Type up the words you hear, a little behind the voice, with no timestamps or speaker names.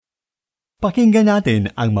Pakinggan natin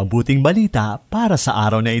ang mabuting balita para sa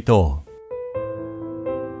araw na ito.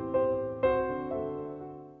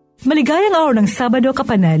 Maligayang araw ng Sabado,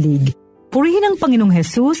 kapanalig. Purihin ang Panginoong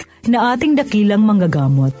Hesus na ating dakilang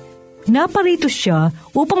manggagamot. Naparito siya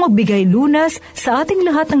upang magbigay lunas sa ating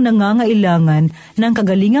lahat ng nangangailangan ng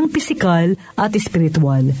kagalingang pisikal at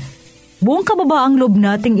espiritual. Buong kababaang loob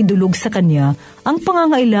nating idulog sa Kanya ang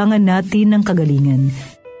pangangailangan natin ng kagalingan.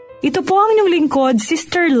 Ito po ang inyong lingkod,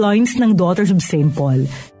 Sister Lines ng Daughters of St. Paul.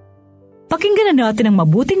 Pakinggan na natin ang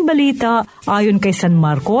mabuting balita ayon kay San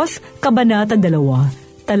Marcos, Kabanata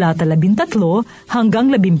 2, talata 13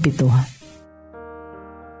 hanggang 17.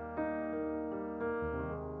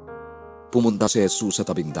 Pumunta si Hesus sa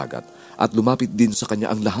tabing-dagat at lumapit din sa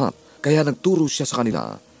kanya ang lahat, kaya nagturo siya sa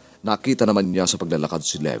kanila. Nakita naman niya sa paglalakad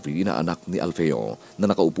si Levi na anak ni Alfeo na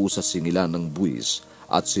nakaupo sa singilan ng buwis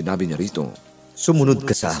at sinabi niya rito, "Sumunod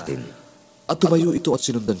ka sa akin." At tumayo ito at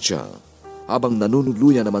sinundan siya. Habang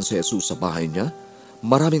nanunuluyan naman si Hesus sa bahay niya,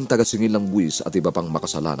 maraming taga-singil ng buwis at iba pang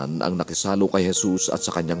makasalanan ang nakisalo kay Hesus at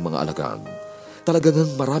sa kanyang mga alagad.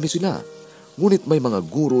 Talagang marami sila, ngunit may mga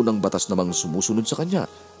guro ng batas namang sumusunod sa kanya.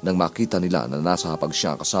 Nang makita nila na nasa hapag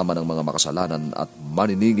siya kasama ng mga makasalanan at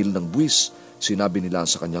maniningil ng buwis, sinabi nila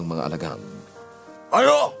sa kanyang mga alagad,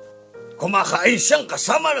 "Ano? Kumakain siyang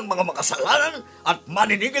kasama ng mga makasalanan at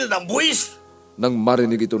maniningil ng buwis?" Nang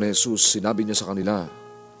marinig ito ni Hesus, sinabi niya sa kanila,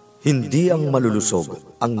 "Hindi ang malulusog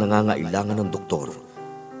ang nangangailangan ng doktor,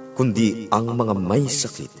 kundi ang mga may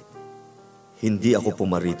sakit. Hindi ako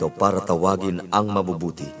pumarito para tawagin ang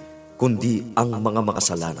mabubuti, kundi ang mga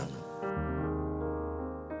makasalanan."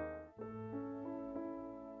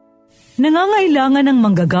 Nangangailangan ng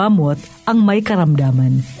manggagamot ang may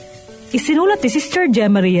karamdaman. Isinulat ni Sister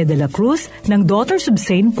Gemmaria Dela Cruz ng Daughters of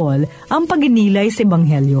St. Paul ang pagninilay sa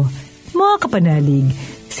Ebanghelyo. Mga kapanalig,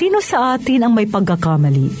 sino sa atin ang may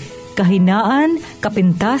pagkakamali, kahinaan,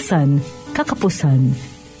 kapintasan, kakapusan?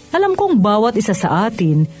 Alam kong bawat isa sa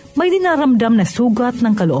atin may dinaramdam na sugat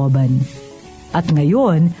ng kalooban. At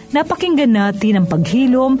ngayon, napakinggan natin ang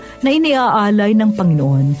paghilom na iniaalay ng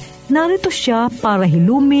Panginoon. Narito siya para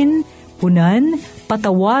hilumin, punan,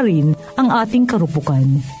 patawarin ang ating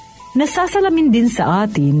karupukan. Nasasalamin din sa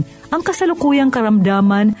atin ang kasalukuyang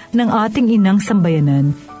karamdaman ng ating Inang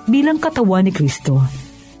Sambayanan bilang katawan ni Kristo.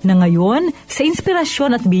 Na ngayon, sa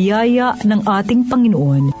inspirasyon at biyaya ng ating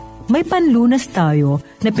Panginoon, may panlunas tayo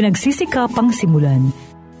na pinagsisikapang simulan.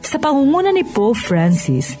 Sa pangunguna ni Pope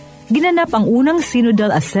Francis, ginanap ang unang Synodal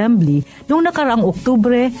Assembly noong nakaraang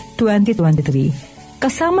Oktubre 2023.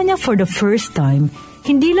 Kasama niya for the first time,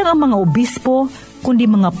 hindi lang ang mga obispo, kundi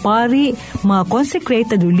mga pari, mga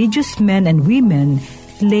consecrated religious men and women,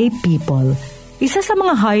 lay people. Isa sa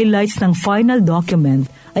mga highlights ng final document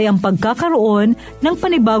ay ang pagkakaroon ng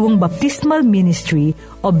panibagong baptismal ministry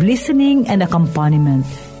of listening and accompaniment.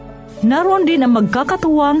 Naroon din ang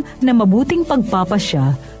magkakatuwang na mabuting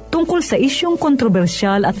pagpapasya tungkol sa isyong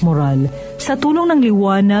kontrobersyal at moral sa tulong ng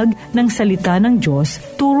liwanag ng salita ng Diyos,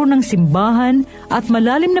 turo ng simbahan at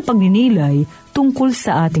malalim na pagninilay tungkol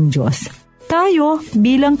sa ating Diyos. Tayo,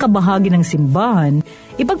 bilang kabahagi ng simbahan,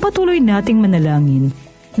 ipagpatuloy nating manalangin,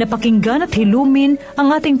 napakinggan at hilumin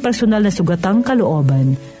ang ating personal na sugatang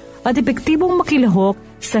kalooban at epektibong makilahok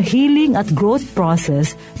sa healing at growth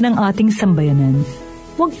process ng ating sambayanan.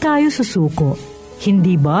 Huwag tayo susuko.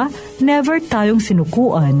 Hindi ba never tayong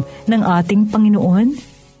sinukuan ng ating Panginoon?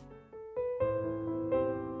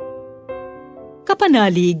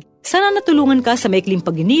 Kapanalig, sana natulungan ka sa maikling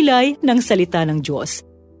pagninilay ng salita ng Diyos.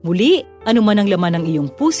 Muli, anuman ang laman ng iyong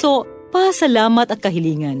puso, pasalamat at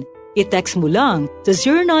kahilingan. I-text mo lang sa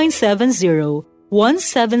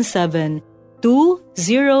 0970-177-2000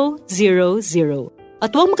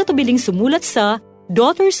 at huwag makatubiling sumulat sa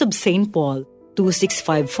Daughters of St. Paul,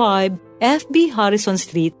 2655 FB Harrison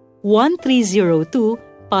Street, 1302,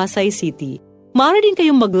 Pasay City. Maaari din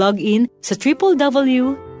kayong mag-login sa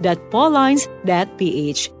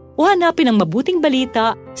www.paulines.ph o hanapin ang Mabuting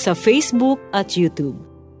Balita sa Facebook at YouTube.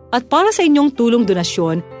 At para sa inyong tulong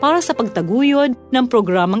donasyon para sa pagtaguyod ng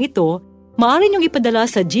programang ito, maaari niyong ipadala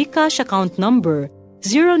sa GCash account number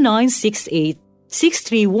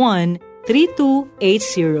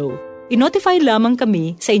 0968-631-3280. I-notify lamang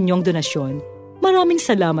kami sa inyong donasyon. Maraming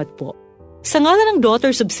salamat po. Sa ngalan ng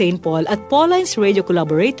Daughters of St. Paul at Paulines Radio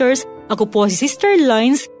Collaborators, ako po si Sister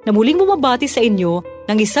Lines na muling bumabati sa inyo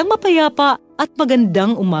ng isang mapayapa at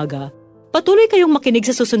magandang umaga. Patuloy kayong makinig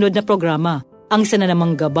sa susunod na programa, ang isa na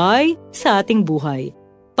namang gabay sa ating buhay.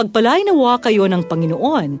 Pagpalain nawa kayo ng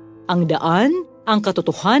Panginoon, ang daan, ang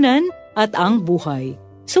katotohanan at ang buhay.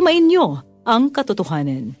 Sumainyo ang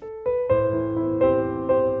katotohanan.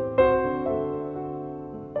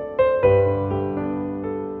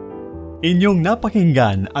 Inyong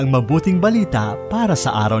napakinggan ang mabuting balita para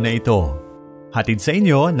sa araw na ito. Hatid sa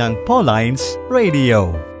inyo ng Paulines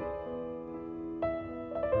Radio.